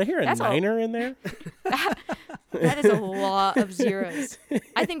at the end. Did I hear a That's niner in there? That is a lot of zeros.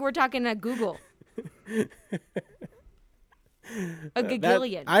 I think we're talking at Google. A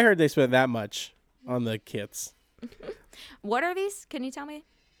gagillion. I heard they spent that much on the kits. What are these? Can you tell me?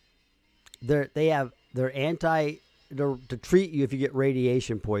 They're to treat you if you get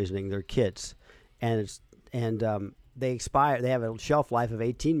radiation poisoning. They're kits, and they expire. They have a shelf life of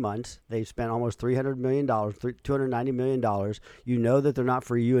 18 months. They've spent almost $300 million, $290 million. You know that they're not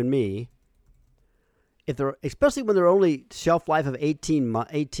for you and me. If they're, especially when they're only shelf life of 18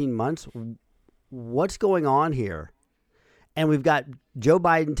 months, what's going on here? And we've got Joe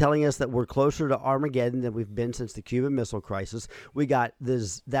Biden telling us that we're closer to Armageddon than we've been since the Cuban Missile Crisis. We got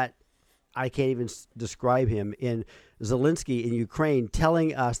that I can't even describe him in Zelensky in Ukraine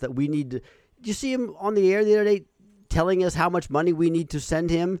telling us that we need to. Did you see him on the air the other day telling us how much money we need to send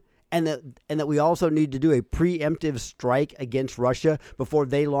him, and that we also need to do a preemptive strike against Russia before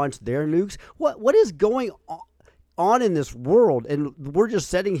they launch their nukes? What is going on in this world? And we're just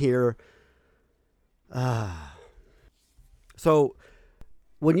sitting here. So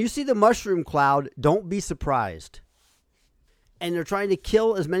when you see the mushroom cloud, don't be surprised. And they're trying to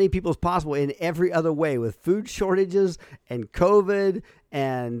kill as many people as possible in every other way with food shortages and COVID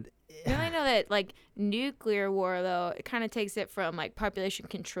and You know, I know that like nuclear war though, it kind of takes it from like population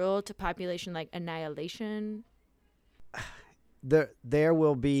control to population like annihilation. there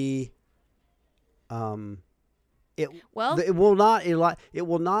will be it will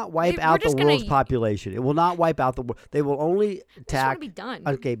not wipe we're out the just world's gonna- population. It will not wipe out the world. They will only Just want attack to be done.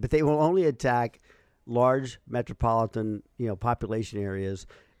 Okay, but they will only attack large metropolitan, population areas.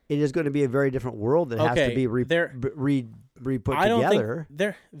 It is going to be a very different world that has to Okay, be they're- re-put I don't together.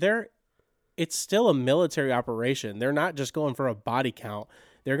 think they're. It's still a military operation. They're not just going for a body count.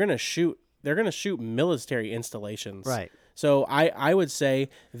 They're gonna shoot. They're gonna shoot military installations. Right. So I would say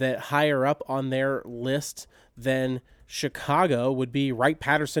that higher up on their list than Chicago would be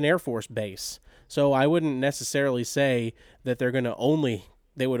Wright-Patterson Air Force Base. So I wouldn't necessarily say that they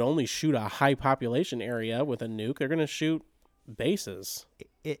would only shoot a high population area with a nuke. They're gonna shoot bases.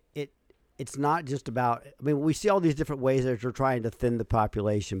 It's not just about. I mean, we see all these different ways that they're trying to thin the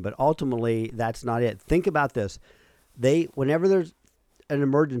population, but ultimately that's not it. Think about this: whenever there's an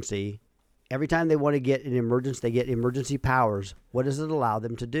emergency, every time they want to get an emergency, they get emergency powers. What does it allow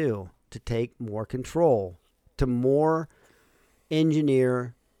them to do? To take more control, to more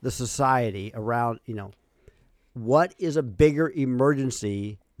engineer the society around. What is a bigger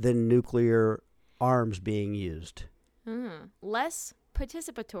emergency than nuclear arms being used? Less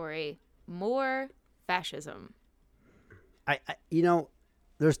participatory, more fascism. I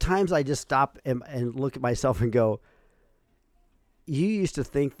there's times I just stop and look at myself and go, you used to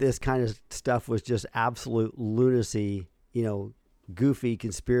think this kind of stuff was just absolute lunacy, goofy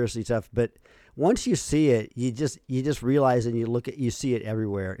conspiracy stuff. But once you see it, you just realize and you see it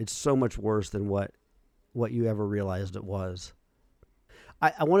everywhere. It's so much worse than what you ever realized it was.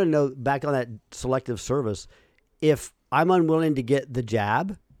 I want to know, back on that selective service, if I'm unwilling to get the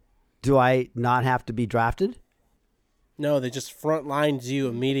jab, do I not have to be drafted? No, they just front lines you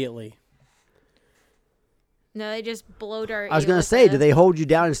immediately. No, they just blow dart. I was you going to with say, the- do they hold you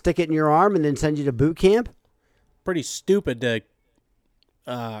down and stick it in your arm and then send you to boot camp? Pretty stupid to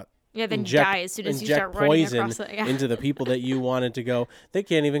Yeah, then you inject, die as soon as you inject start running poison across the... Yeah. into the people that you wanted to go. They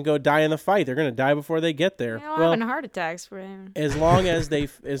can't even go die in the fight. They're going to die before they get there. They're all having heart attacks for him. as long as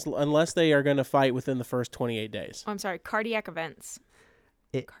unless they are going to fight within the first 28 days. Oh, I'm sorry, cardiac events.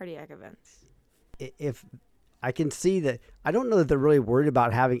 It- Cardiac events. If I can see that, I don't know that they're really worried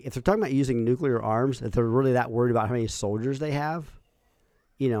about if they're talking about using nuclear arms, if they're really that worried about how many soldiers they have,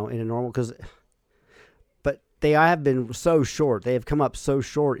 in a normal, but they have been so short. They have come up so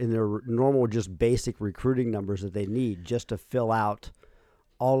short in their normal, just basic recruiting numbers that they need just to fill out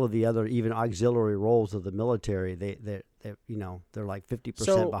all of the other, even auxiliary roles of the military. They're like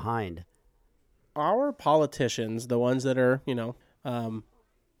 50% behind. Our politicians, the ones that are,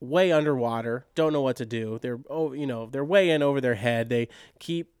 way underwater, don't know what to do. They're way in over their head. They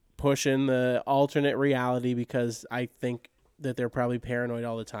keep pushing the alternate reality because I think that they're probably paranoid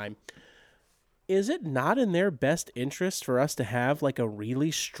all the time. Is it not in their best interest for us to have like a really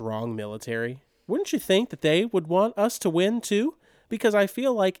strong military? Wouldn't you think that they would want us to win too? Because I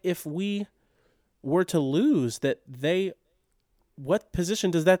feel like if we were to lose, what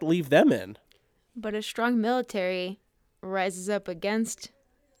position does that leave them in? But a strong military rises up against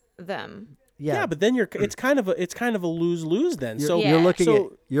them. Yeah, but then it's kind of a lose-lose then.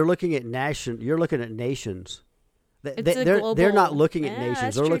 You're looking at nations. They're not looking at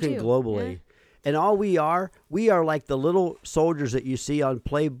nations. They're looking globally. Yeah. And all we are like the little soldiers that you see on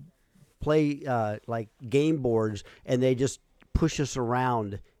play like game boards, and they just push us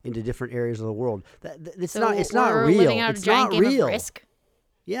around into different areas of the world. It's not real. Living out it's a giant not game real. Of Risk.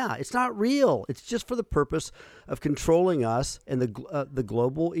 Yeah, it's not real. It's just for the purpose of controlling us, and the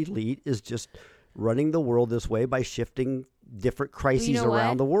global elite is just running the world this way by shifting different crises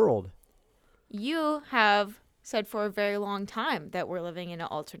around the world. You have said for a very long time that we're living in an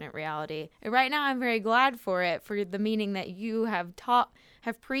alternate reality. And right now I'm very glad for it, for the meaning that you have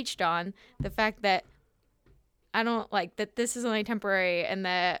preached on, the fact that I don't like that this is only temporary and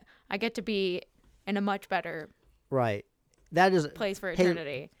that I get to be in a much better place for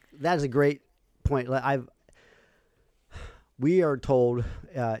eternity. That is a great point. We are told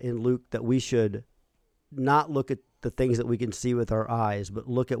in Luke that we should not look at the things that we can see with our eyes, but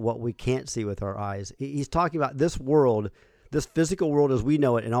look at what we can't see with our eyes. He's talking about this world, this physical world as we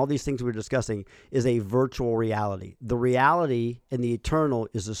know it, and all these things we're discussing is a virtual reality. The reality and the eternal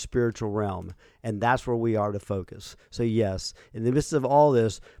is the spiritual realm, and that's where we are to focus. So yes, in the midst of all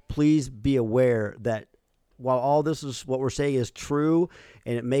this, please be aware that while all this is what we're saying is true,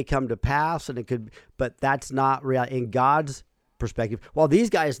 and it may come to pass, but that's not real in God's perspective. While these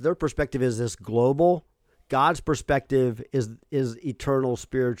guys, their perspective is this global, God's perspective is eternal,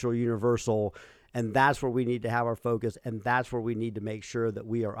 spiritual, universal, and that's where we need to have our focus, and that's where we need to make sure that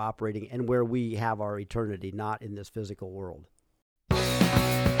we are operating and where we have our eternity, not in this physical world.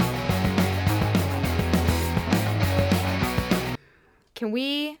 Can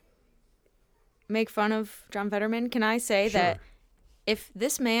we make fun of John Fetterman? Can I say that if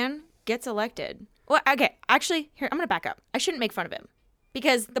this man gets elected... Well, okay, actually, here, I'm going to back up. I shouldn't make fun of him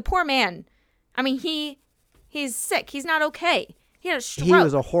because the poor man, I mean, he's sick. He's not okay. He had a stroke. He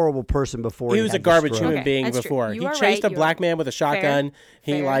was a horrible person before. He was a garbage human being before. He chased a black man with a shotgun.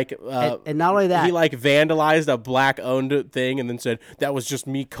 He and not only that, he vandalized a black-owned thing and then said that was just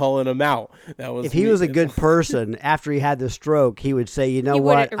me calling him out. If he was a good person after he had the stroke, he would say, "You know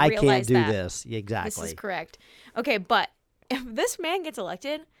what? I can't do this." Exactly. This is correct. Okay, but if this man gets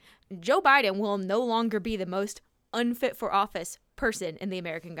elected, Joe Biden will no longer be the most unfit for office person in the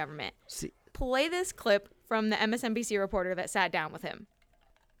American government. Play this clip from the MSNBC reporter that sat down with him.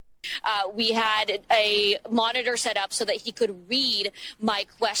 We had a monitor set up so that he could read my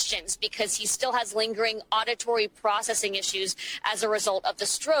questions because he still has lingering auditory processing issues as a result of the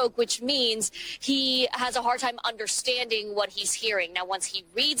stroke, which means he has a hard time understanding what he's hearing. Now, once he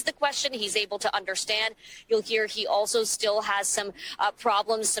reads the question, he's able to understand. You'll hear he also still has some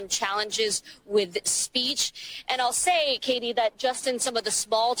problems, some challenges with speech. And I'll say, Katie, that just in some of the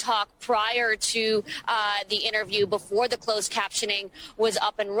small talk prior to the interview, before the closed captioning was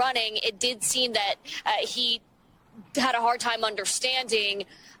up and running, it did seem that he had a hard time understanding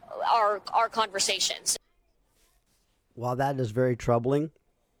our conversations. While that is very troubling,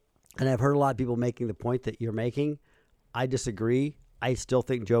 and I've heard a lot of people making the point that you're making, I disagree. I still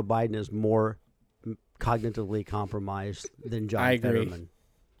think Joe Biden is more cognitively compromised than John Fetterman.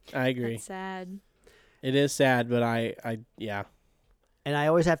 I agree. That's sad. It is sad, but yeah. And I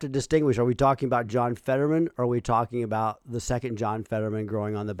always have to distinguish, are we talking about John Fetterman or are we talking about the second John Fetterman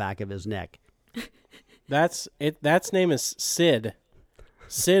growing on the back of his neck? That's name is Sid.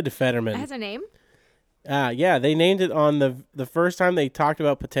 Sid Fetterman. That has a name? Yeah, they named it on the first time they talked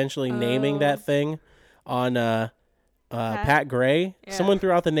about potentially naming that thing on Pat Gray. Yeah. Someone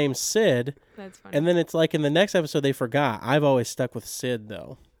threw out the name Sid, That's funny. and then it's like in the next episode they forgot. I've always stuck with Sid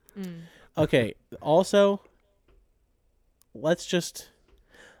though. Okay. Also, let's just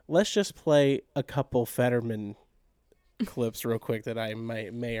play a couple Fetterman clips real quick that I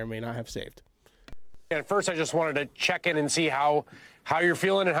may or may not have saved. And first, I just wanted to check in and see how you're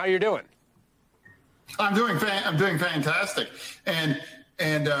feeling and how you're doing. I'm doing fantastic, and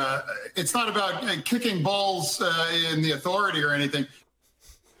it's not about kicking balls in the authority or anything.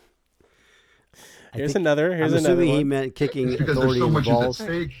 Here's another I'm assuming he one. meant kicking Because there's authority so in the much balls. at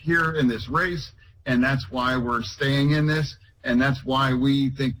stake here in this race, and that's why we're staying in this, and that's why we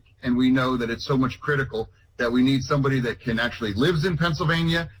think and we know that it's so much critical that we need somebody that can actually lives in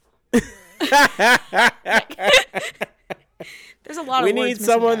Pennsylvania. There's a lot of We words need missing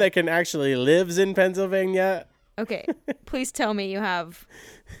someone there. that can actually lives in Pennsylvania. Okay, please tell me you have.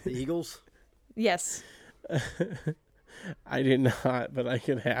 The Eagles? Yes. I do not, but I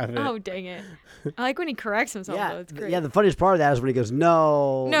can have it. Oh, dang it. I like when he corrects himself, though. It's great. Yeah, the funniest part of that is when he goes,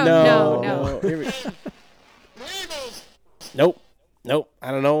 no. No. Here we- Nope.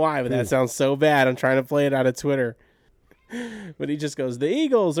 I don't know why, but that sounds so bad. I'm trying to play it out of Twitter. But he just goes, the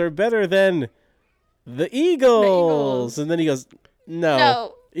Eagles are better than the Eagles. And then he goes,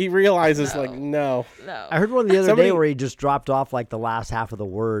 no. He realizes, no. I heard one the other Somebody- day where he just dropped off like the last half of the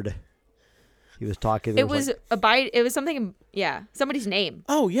word. He was talking. It was it was something, somebody's name.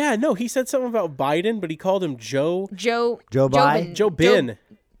 Oh, yeah, no. He said something about Biden, but he called him Joe Joe Bin.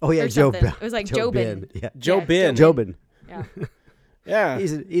 Oh yeah, or Joe. something. It was like Joe Bin. Yeah, Joe Yeah, Bin. Jobin. Yeah. Yeah.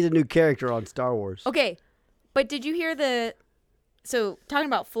 He's a new character on Star Wars. Okay, but did you hear so talking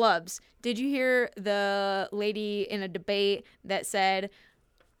about flubs, did you hear the lady in a debate that said,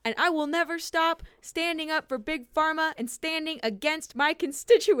 and I will never stop standing up for Big Pharma and standing against my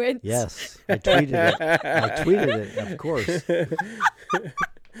constituents? Yes, I tweeted it. Of course.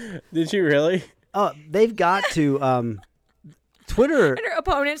 Did you really? Oh, they've got to. Twitter. And her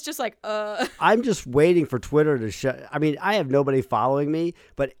opponent's just like, I'm just waiting for Twitter to shut. I mean, I have nobody following me,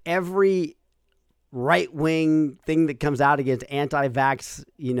 but every right-wing thing that comes out against anti-vax,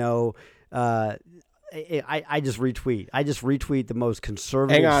 I just retweet. I just retweet the most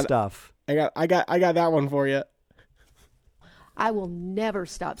conservative Hang on. stuff. I got that one for you. I will never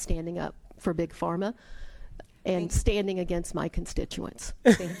stop standing up for Big Pharma and standing against my constituents.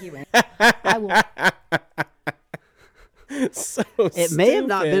 Thank you. I will. So It may have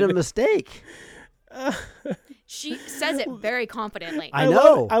not been a mistake. she says it very confidently. I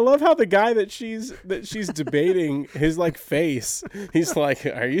know. I love how the guy that she's debating, his like face, he's like,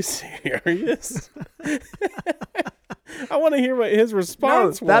 "Are you serious?" I want to hear what his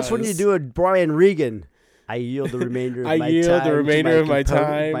response was. That's when you do a Brian Regan. I yield the remainder of my time. I yield the remainder of my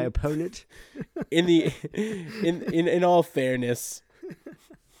time. My opponent. In all fairness,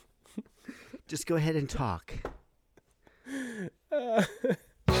 just go ahead and talk.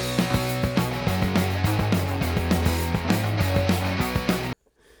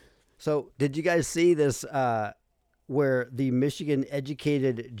 So, did you guys see this? Where the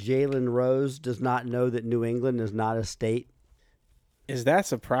Michigan-educated Jalen Rose does not know that New England is not a state. Is that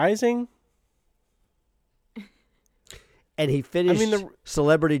surprising? And he finished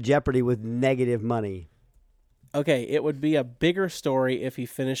Celebrity Jeopardy with negative money. Okay, it would be a bigger story if he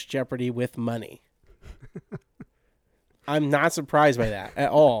finished Jeopardy with money. I'm not surprised by that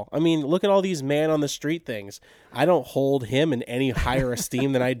at all. I mean, look at all these man on the street things. I don't hold him in any higher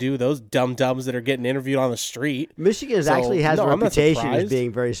esteem than I do those dum-dums that are getting interviewed on the street. Michigan actually has a reputation as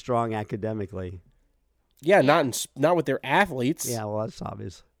being very strong academically. Yeah, not with their athletes. Yeah, well, that's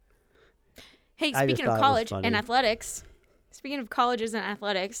obvious. Hey, speaking of college and athletics, speaking of colleges and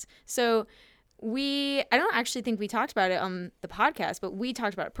athletics, so I don't actually think we talked about it on the podcast, but we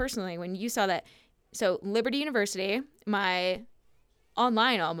talked about it personally when you saw that. So Liberty University, my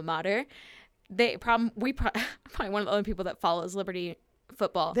online alma mater, probably one of the only people that follows Liberty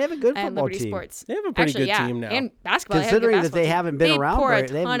football. They have a good football and Liberty team. Sports. They have a pretty good team now. And basketball. Considering that they haven't been around, pour a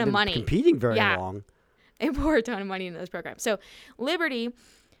they haven't ton of been money. competing very long. They pour a ton of money in those programs. So Liberty,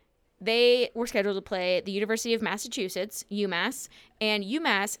 they were scheduled to play the University of Massachusetts, UMass, and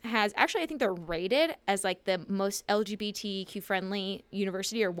UMass has actually, I think they're rated as like the most LGBTQ friendly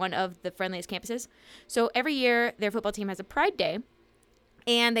university or one of the friendliest campuses. So every year their football team has a Pride Day,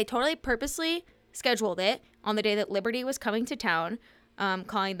 and they totally purposely scheduled it on the day that Liberty was coming to town,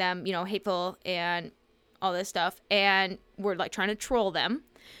 calling them, hateful and all this stuff, and we're like trying to troll them.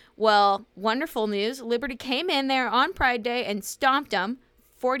 Well, wonderful news. Liberty came in there on Pride Day and stomped them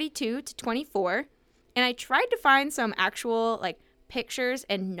 42-24. And I tried to find some actual like pictures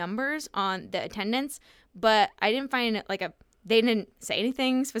and numbers on the attendance, but I didn't find like they didn't say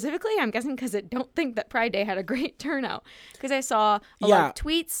anything specifically. I'm guessing because I don't think that Pride Day had a great turnout. Because I saw a lot of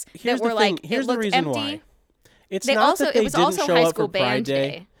tweets that were like, here's it the looked reason empty. why. It's They not also- that they it was didn't also show high up school for Pride band Day.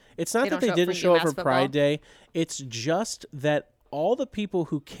 day. It's not They that don't they show up didn't for show up UMass for football. Pride Day. It's just that all the people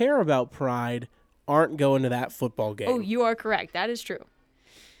who care about Pride aren't going to that football game. Oh, you are correct. That is true.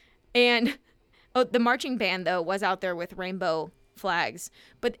 And the marching band, though, was out there with rainbow flags.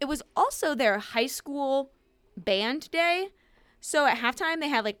 But it was also their high school band day. So at halftime, they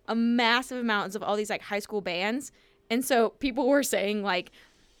had like a massive amounts of all these like high school bands. And so people were saying like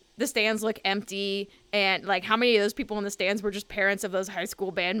the stands look empty. And like how many of those people in the stands were just parents of those high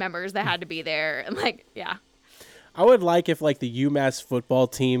school band members that had to be there. And like, yeah. I would like if like the UMass football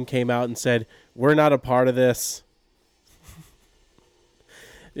team came out and said, we're not a part of this.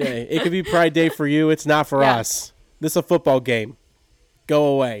 Yeah, it could be Pride Day for you. It's not for us. This is a football game. Go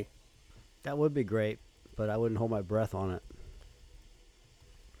away. That would be great, but I wouldn't hold my breath on it.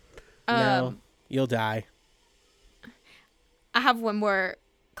 No, you'll die. I have one more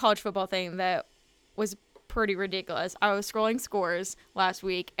college football thing that was pretty ridiculous. I was scrolling scores last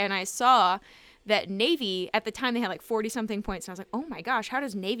week, and I saw that Navy, at the time, they had like 40-something points. And I was like, oh my gosh, how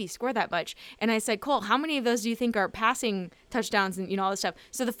does Navy score that much? And I said, Cole, how many of those do you think are passing touchdowns and, all this stuff?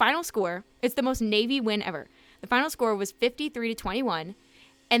 So the final score, it's the most Navy win ever. The final score was 53-21,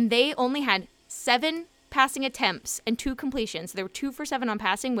 and they only had 7 passing attempts and 2 completions. So they were 2 for 7 on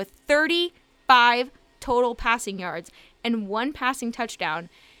passing with 35 total passing yards and 1 passing touchdown.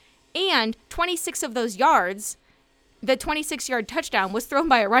 And 26 of those yards, the 26-yard touchdown was thrown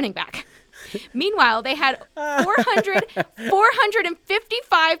by a running back. Meanwhile, they had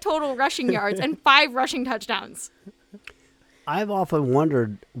 455 total rushing yards and 5 rushing touchdowns. I've often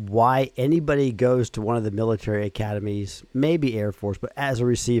wondered why anybody goes to one of the military academies, maybe Air Force, but as a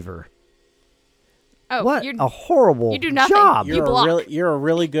receiver. Oh, what a horrible you do nothing. job. You're a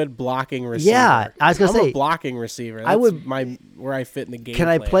really good blocking receiver. Yeah, I was gonna I'm say a blocking receiver. That's I would where I fit in the game. Can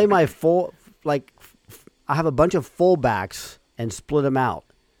I plan. play my full I have a bunch of fullbacks and split them out.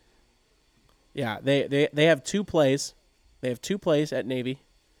 Yeah, they have 2 plays. They have 2 plays at Navy.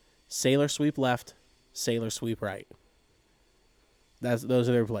 Sailor sweep left, sailor sweep right. Those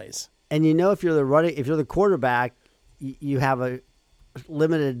are their plays. And if you're the quarterback, you have a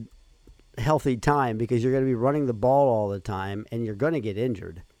limited healthy time because you're going to be running the ball all the time and you're going to get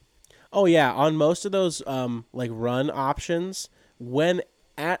injured. Oh yeah, on most of those like run options, when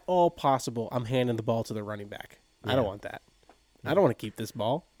at all possible, I'm handing the ball to the running back. I don't want that. I don't want to keep this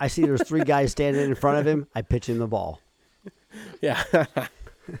ball. I see there's 3 guys standing in front of him. I pitch him the ball. Yeah.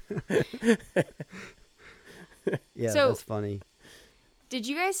 Yeah, So- that's funny.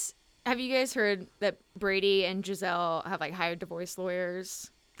 Have you guys heard that Brady and Giselle have like hired divorce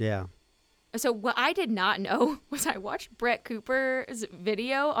lawyers? Yeah. So what I did not know was I watched Brett Cooper's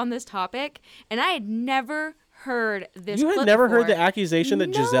video on this topic, and I had never heard this. You had clip never heard before. the accusation that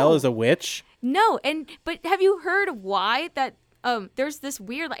No. Giselle is a witch? No, but have you heard why that? There's this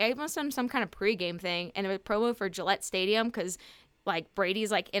weird, like I must have done some kind of pregame thing, and it was promo for Gillette Stadium because like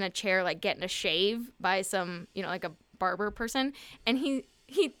Brady's like in a chair like getting a shave by some like a barber person, and he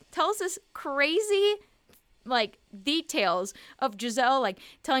tells this crazy like details of Giselle like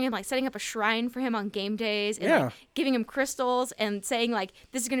telling him like setting up a shrine for him on game days and like giving him crystals and saying like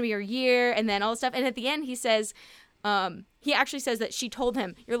this is gonna be your year and then all this stuff, and at the end he says he actually says that she told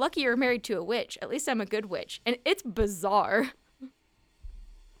him, you're lucky you're married to a witch, at least I'm a good witch, and it's bizarre.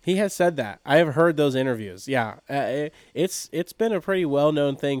 He has said that. I have heard those interviews. Yeah, it's been a pretty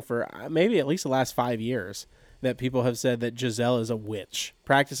well-known thing for maybe at least the last 5 years that people have said that Giselle is a witch,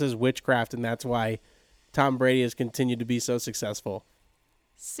 practices witchcraft, and that's why Tom Brady has continued to be so successful.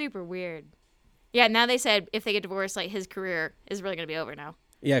 Super weird. Yeah, now they said if they get divorced, like his career is really going to be over now.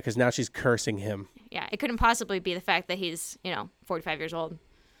 Yeah, because now she's cursing him. Yeah, it couldn't possibly be the fact that he's, 45 years old.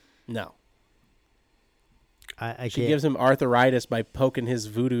 No. I She can't. gives him arthritis by poking his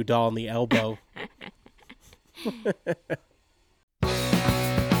voodoo doll in the elbow.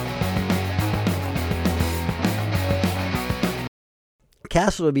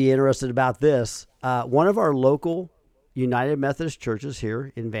 Castle would be interested about this. One of our local United Methodist churches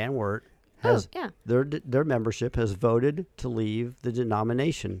here in Van Wert has their membership has voted to leave the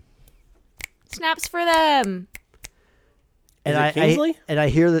denomination. Snaps for them. And Is it Kingsley? I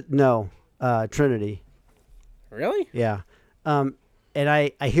hear that Trinity. Really? Yeah. And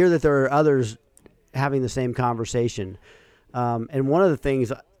I hear that there are others having the same conversation. And one of the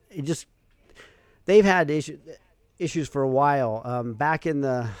things, they've had issues for a while. Back in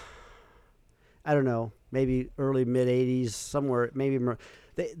the I don't know, maybe early mid 80s, somewhere, maybe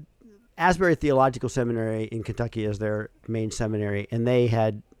Asbury Theological Seminary in Kentucky is their main seminary, and they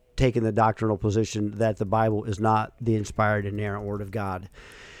had taken the doctrinal position that the Bible is not the inspired, inerrant Word of God.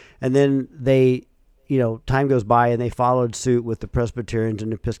 And then they, time goes by, and they followed suit with the Presbyterians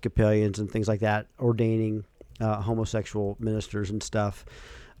and Episcopalians and things like that, ordaining homosexual ministers and stuff.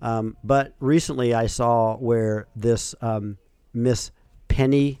 But recently I saw where this Miss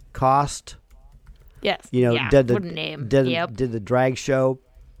Pentecost, yes, did what a name. did the drag show.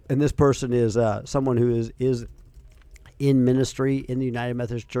 And this person is someone who is in ministry in the United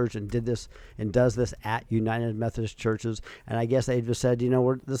Methodist Church and did this and does this at United Methodist churches. And I guess they just said,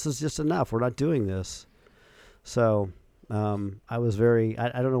 this is just enough. We're not doing this. So I was very,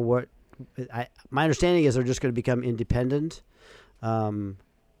 I don't know what, my understanding is they're just going to become independent. And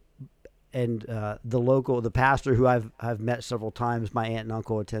the pastor who I've met several times, my aunt and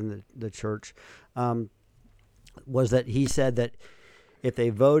uncle attend the church, was that he said that if they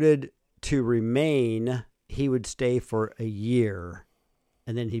voted to remain, he would stay for a year,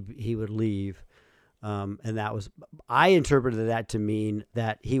 and then he would leave. And that was, I interpreted that to mean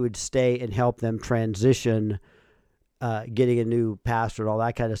that he would stay and help them transition, getting a new pastor and all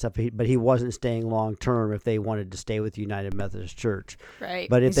that kind of stuff. But he wasn't staying long term if they wanted to stay with the United Methodist Church. Right.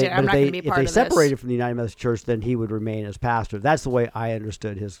 But if He they said, "I'm not gonna be part of this." separated from the United Methodist Church, then he would remain as pastor. That's the way I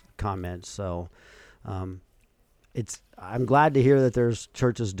understood his comments. So, I'm glad to hear that there's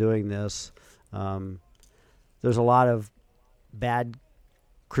churches doing this. There's a lot of bad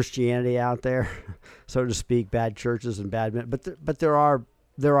Christianity out there, so to speak, bad churches and bad men. But there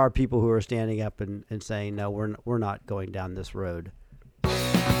are people who are standing up and saying, no, we're not going down this road.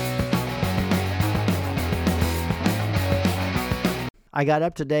 I got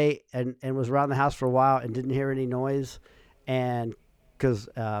up today and was around the house for a while and didn't hear any noise, and because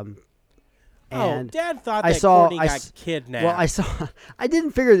Dad thought that Courtney got kidnapped. Well, I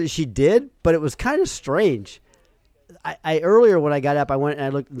didn't figure that she did, but it was kind of strange. I earlier when I got up, I went and I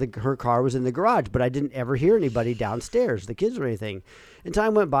looked. Her car was in the garage, but I didn't ever hear anybody downstairs, the kids or anything. And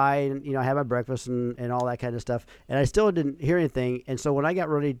time went by, and I had my breakfast and all that kind of stuff, and I still didn't hear anything. And so when I got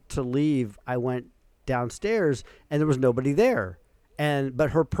ready to leave, I went downstairs, and there was nobody there.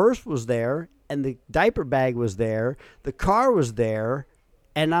 But her purse was there, and the diaper bag was there, the car was there.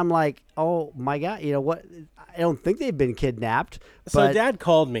 And I'm like, oh, my God, what? I don't think they've been kidnapped. So Dad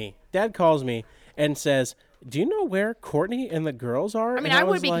called me. Dad calls me and says, do you know where Courtney and the girls are? I mean, I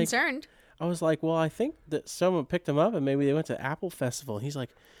would be concerned. I was like, well, I think that someone picked them up and maybe they went to Apple Festival. And he's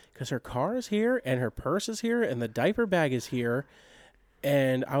like, because her car is here and her purse is here and the diaper bag is here.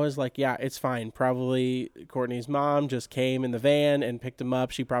 And I was like, yeah, it's fine. Probably Courtney's mom just came in the van and picked him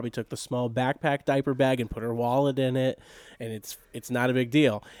up. She probably took the small backpack diaper bag and put her wallet in it. And it's not a big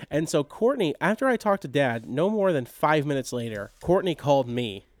deal. And so Courtney, after I talked to Dad, no more than 5 minutes later, Courtney called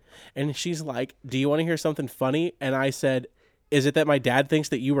me. And she's like, do you want to hear something funny? And I said, is it that my dad thinks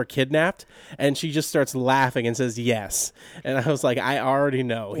that you were kidnapped? And she just starts laughing and says, yes. And I was like, I already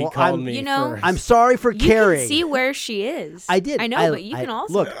know. He called me first. I'm sorry for caring. You can see where she is. I did. I know, but you can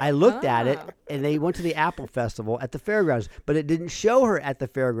also. Look, I looked at it, and they went to the Apple Festival at the fairgrounds. But it didn't show her at the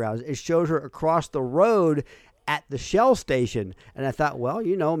fairgrounds. It showed her across the road at the Shell station. And I thought, well,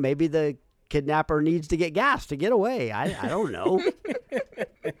 maybe the kidnapper needs to get gas to get away. I don't know.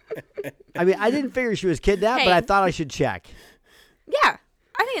 I mean, I didn't figure she was kidnapped, but I thought I should check. Yeah,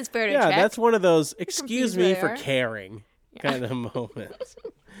 I think it's fair to check. Yeah, that's one of those excuse me for caring kind of moments.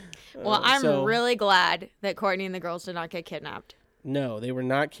 Well, I'm really glad that Courtney and the girls did not get kidnapped. No, they were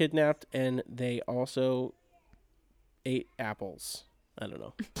not kidnapped, and they also ate apples. I don't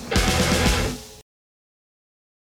know.